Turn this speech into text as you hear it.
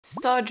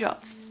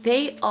Stardrops.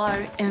 They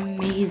are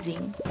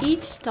amazing.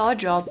 Each star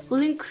drop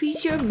will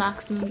increase your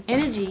maximum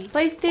energy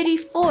by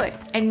 34,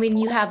 and when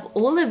you have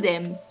all of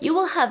them, you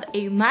will have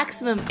a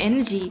maximum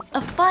energy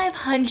of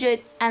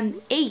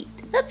 508.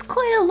 That's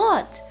quite a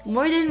lot,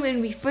 more than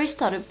when we first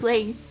started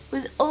playing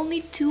with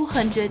only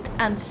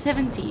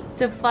 270.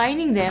 So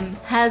finding them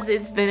has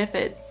its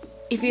benefits.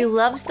 If you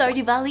love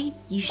Stardew Valley,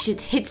 you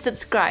should hit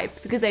subscribe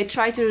because I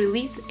try to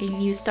release a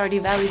new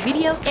Stardew Valley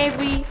video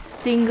every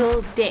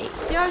single day.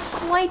 There are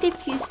quite a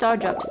few star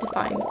drops to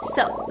find,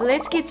 so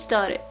let's get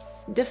started.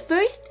 The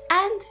first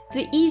and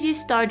the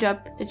easiest star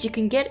drop that you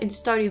can get in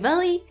Stardew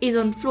Valley is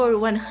on floor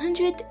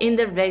 100 in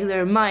the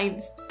regular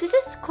mines. This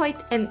is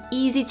quite an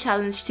easy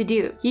challenge to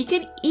do. You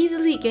can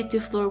easily get to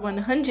floor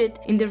 100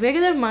 in the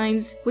regular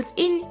mines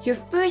within your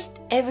first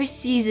ever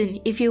season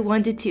if you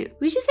wanted to,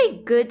 which is a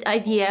good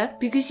idea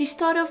because you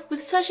start off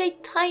with such a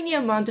tiny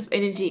amount of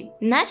energy.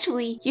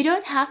 Naturally, you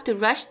don't have to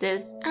rush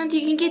this and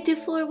you can get to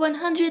floor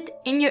 100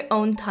 in your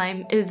own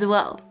time as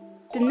well.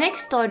 The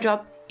next star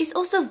drop is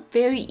also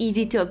very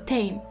easy to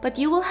obtain, but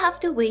you will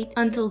have to wait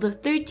until the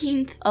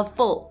 13th of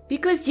fall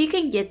because you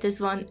can get this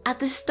one at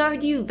the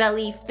Stardew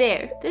Valley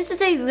Fair. This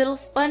is a little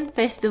fun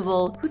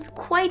festival with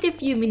quite a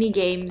few mini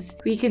games.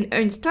 We can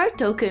earn star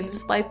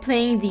tokens by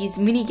playing these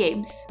mini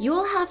games. You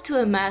will have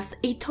to amass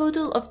a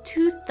total of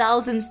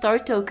 2,000 star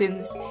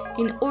tokens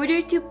in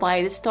order to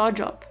buy the star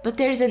drop, but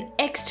there's an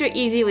extra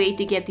easy way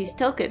to get these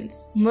tokens.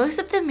 Most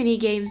of the mini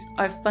games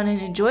are fun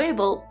and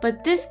enjoyable,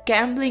 but this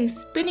gambling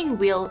spinning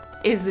wheel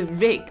is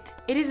rigged.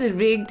 It is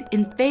rigged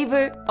in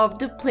favor of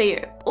the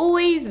player.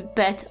 Always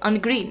bet on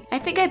green. I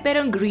think I bet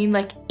on green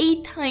like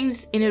 8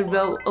 times in a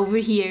row over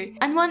here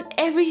and won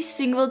every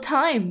single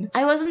time.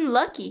 I wasn't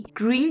lucky.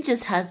 Green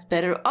just has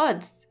better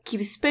odds.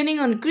 Keep spinning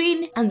on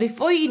green and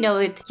before you know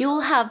it, you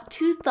will have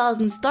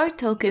 2,000 star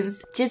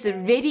tokens just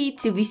ready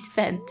to be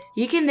spent.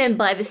 You can then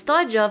buy the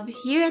star drop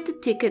here at the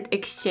ticket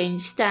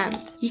exchange stand.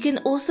 You can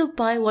also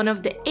buy one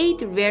of the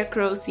 8 rare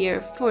crows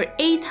here for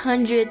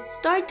 800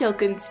 star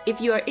tokens if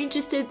you are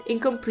interested in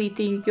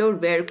completing your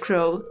rare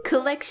crow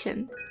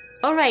collection.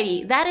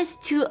 Alrighty, that is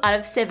 2 out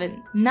of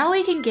 7. Now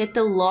we can get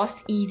the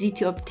last easy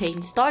to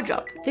obtain star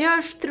drop. There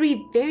are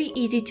 3 very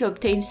easy to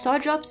obtain star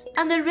drops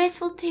and the rest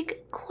will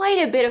take quite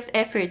a bit of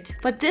effort.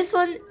 But this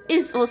one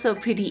is also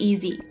pretty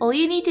easy. All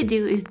you need to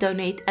do is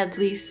donate at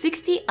least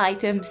 60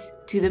 items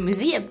to the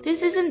museum.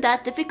 This isn't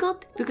that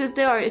difficult because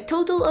there are a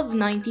total of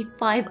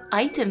 95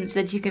 items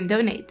that you can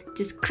donate.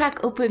 Just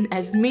crack open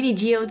as many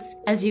geodes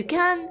as you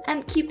can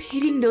and keep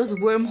hitting those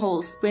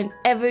wormholes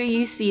whenever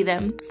you see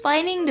them.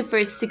 Finding the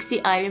first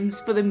 60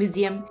 items for the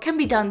museum can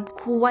be done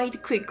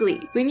quite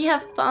quickly. When you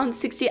have found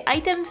 60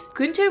 items,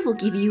 Gunter will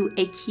give you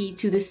a key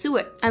to the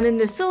sewer. And in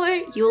the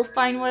sewer, you will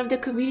find one of the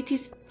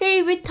community's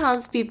favorite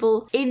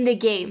townspeople in the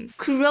game,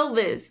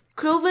 Krobus.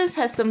 Krobus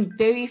has some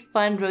very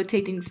fun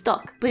rotating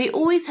stock, but it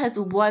always has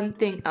one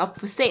thing up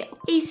for sale,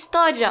 a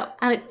star drop,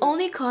 and it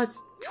only costs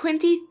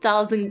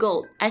 20,000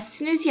 gold. As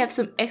soon as you have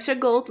some extra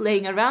gold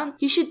laying around,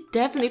 you should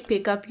definitely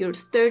pick up your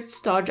 3rd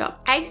star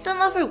drop. I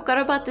somehow forgot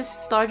about this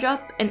star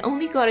drop and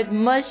only got it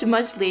much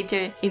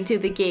later into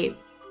the game.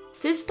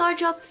 This star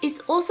drop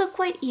is also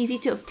quite easy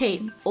to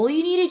obtain. All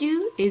you need to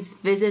do is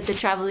visit the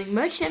traveling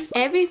merchant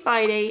every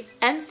Friday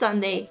and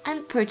Sunday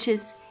and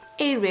purchase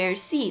a rare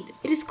seed.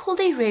 It is called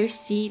a rare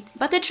seed,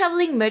 but the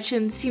traveling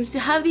merchant seems to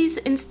have these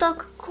in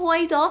stock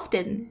quite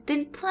often.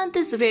 Then plant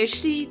this rare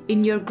seed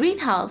in your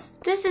greenhouse.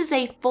 This is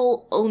a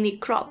fall only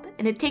crop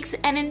and it takes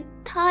an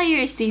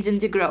entire season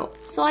to grow.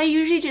 So I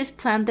usually just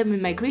plant them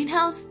in my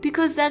greenhouse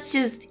because that's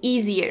just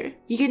easier.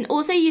 You can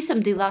also use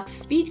some deluxe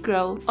speed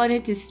grow on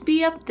it to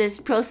speed up this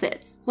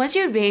process. Once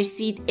your rare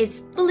seed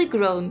is fully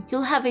grown,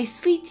 you'll have a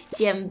sweet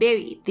gem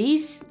berry.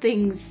 These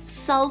things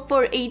sell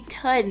for a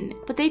ton,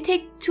 but they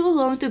take too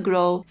long to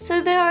grow,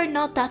 so they are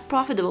not that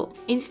profitable.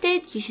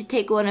 Instead, you should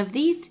take one of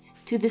these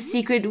to the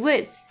secret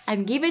woods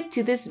and give it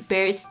to this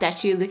bear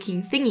statue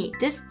looking thingy.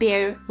 This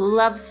bear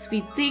loves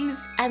sweet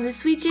things and the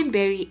sweet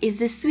gemberry is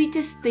the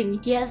sweetest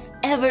thing he has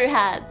ever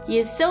had. He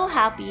is so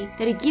happy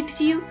that he gives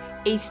you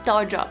a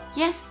star drop.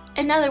 Yes,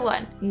 another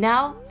one.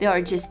 Now there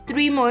are just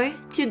 3 more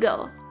to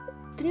go.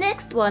 The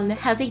next one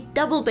has a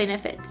double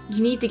benefit.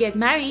 You need to get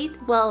married.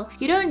 Well,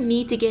 you don't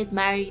need to get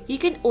married. You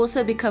can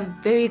also become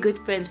very good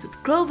friends with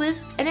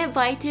Krobus and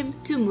invite him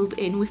to move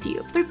in with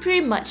you. But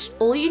pretty much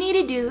all you need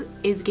to do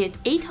is get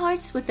 8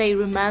 hearts with a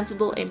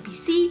romanceable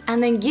NPC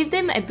and then give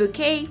them a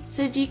bouquet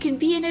so that you can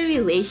be in a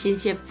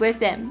relationship with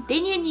them.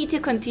 Then you need to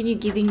continue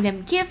giving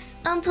them gifts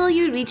until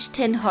you reach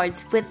 10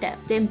 hearts with them.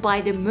 Then buy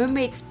the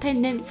mermaid's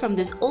pendant from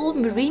this old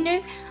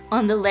mariner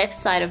on the left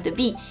side of the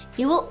beach.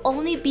 He will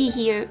only be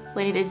here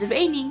when it is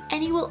raining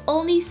and he will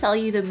only sell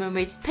you the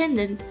mermaid's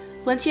pendant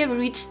once you have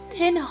reached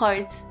 10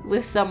 hearts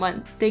with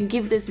someone. Then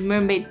give this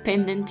mermaid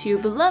pendant to your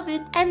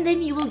beloved and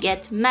then you will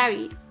get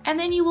married. And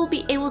then you will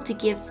be able to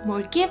give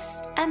more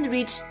gifts and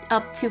reach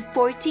up to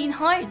 14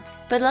 hearts.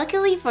 But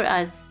luckily for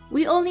us,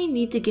 we only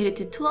need to get it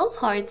to 12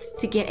 hearts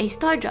to get a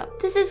star drop.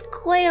 This is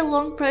quite a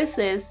long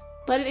process,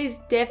 but it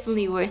is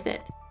definitely worth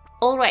it.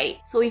 Alright,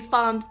 so we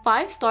found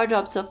 5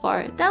 Stardrops so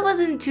far. That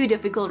wasn't too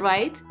difficult,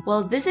 right?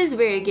 Well, this is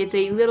where it gets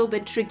a little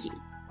bit tricky.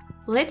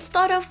 Let's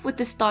start off with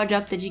the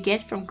Stardrop that you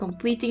get from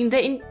completing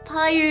the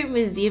entire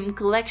museum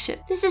collection.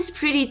 This is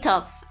pretty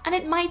tough, and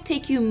it might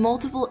take you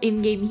multiple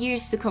in-game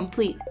years to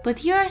complete. But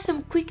here are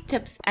some quick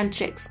tips and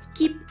tricks.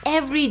 Keep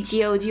every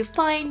geode you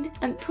find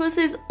and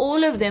process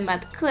all of them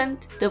at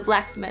Clint, the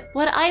blacksmith.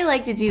 What I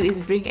like to do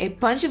is bring a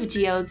bunch of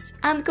geodes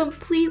and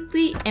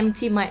completely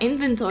empty my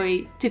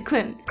inventory to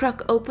Clint.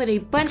 Crack open a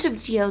bunch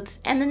of geodes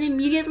and then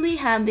immediately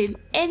hand in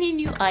any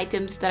new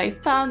items that I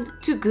found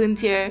to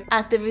Gunther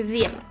at the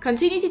museum.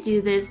 Continue to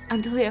do this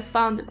until you have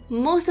found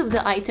most of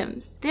the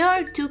items. There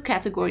are 2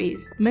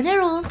 categories,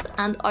 minerals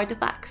and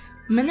artifacts.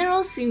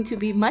 Minerals seem to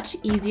be much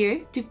easier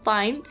to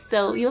find,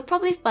 so you'll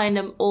probably find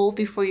them all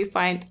before you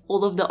find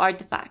all of the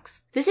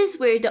artifacts. This is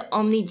where the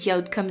Omni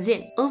Geode comes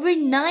in. Over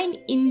 9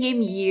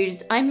 in-game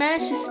years, I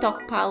managed to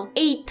stockpile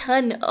a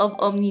ton of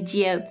Omni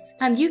Geodes,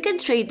 and you can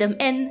trade them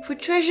in for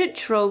treasure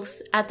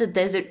troves at the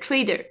Desert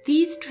Trader.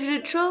 These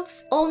treasure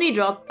troves only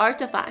drop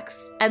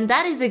artifacts, and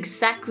that is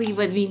exactly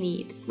what we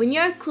need. When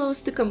you're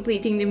close to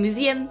completing the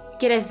museum,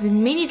 get as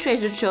many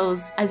treasure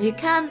troves as you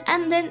can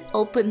and then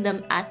open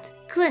them at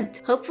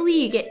Clint.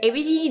 Hopefully you get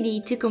everything you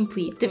need to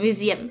complete the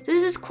museum.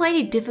 This is quite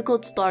a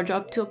difficult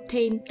Stardrop to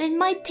obtain and it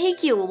might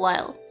take you a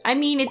while. I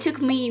mean, it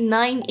took me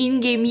 9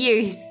 in-game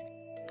years.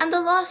 And the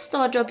last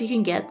Stardrop you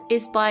can get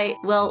is by,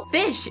 well,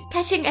 fish.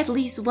 Catching at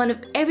least one of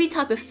every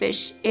type of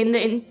fish in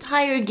the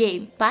entire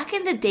game. Back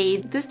in the day,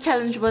 this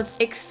challenge was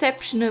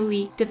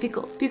exceptionally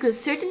difficult because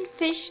certain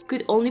fish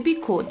could only be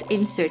caught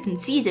in certain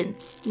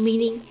seasons.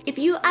 Meaning, if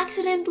you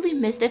accidentally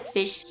missed a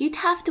fish, you'd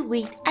have to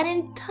wait an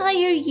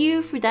entire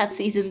year for that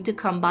season to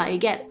come by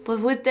again.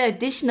 But with the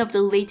addition of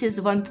the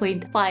latest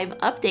 1.5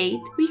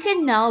 update, we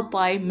can now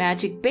buy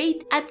magic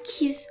bait at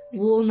Key's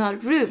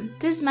Walnut Room.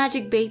 This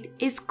magic bait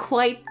is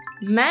quite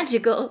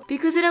magical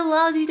because it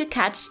allows you to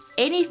catch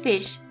any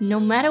fish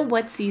no matter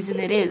what season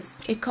it is.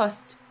 It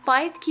costs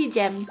 5 key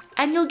gems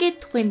and you'll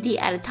get 20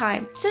 at a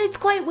time, so it's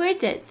quite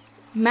worth it.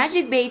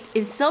 Magic bait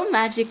is so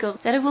magical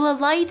that it will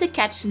allow you to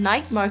catch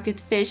night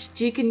market fish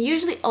that you can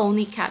usually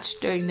only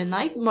catch during the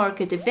night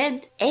market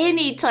event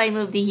any time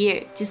of the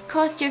year. Just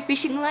cast your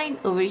fishing line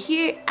over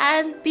here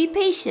and be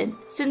patient.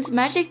 Since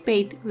magic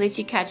bait lets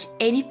you catch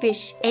any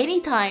fish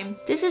anytime,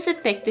 this is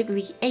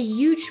effectively a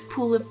huge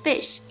pool of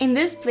fish. In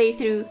this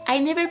playthrough, I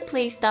never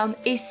placed down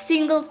a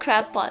single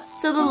crab pot,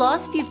 so the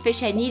last few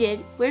fish I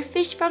needed were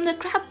fish from the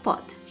crab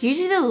pot.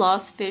 Usually the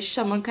last fish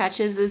someone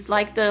catches is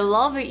like the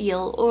lava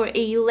eel or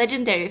a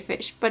legendary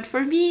fish, but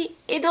for me,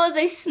 it was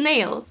a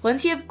snail.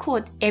 Once you have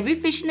caught every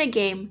fish in the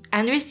game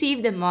and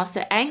received the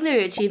Master Angler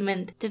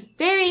achievement, the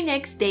very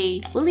next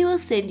day, Willy will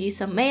send you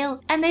some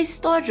mail and a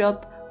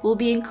Stardrop will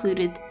be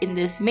included in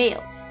this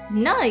mail.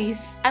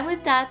 Nice! And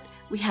with that,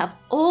 we have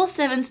all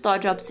 7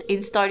 Stardrops in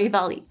Stardew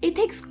Valley. It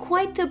takes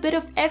quite a bit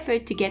of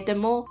effort to get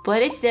them all,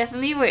 but it's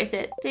definitely worth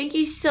it. Thank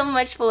you so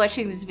much for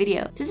watching this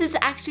video. This is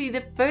actually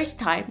the first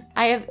time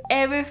I have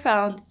ever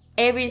found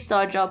every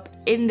Stardrop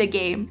in the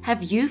game.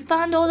 Have you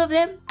found all of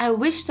them? And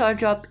which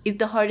Stardrop is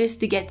the hardest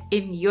to get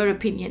in your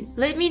opinion?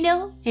 Let me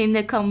know in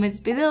the comments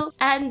below.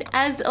 And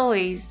as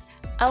always,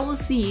 I will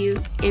see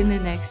you in the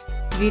next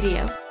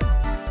video.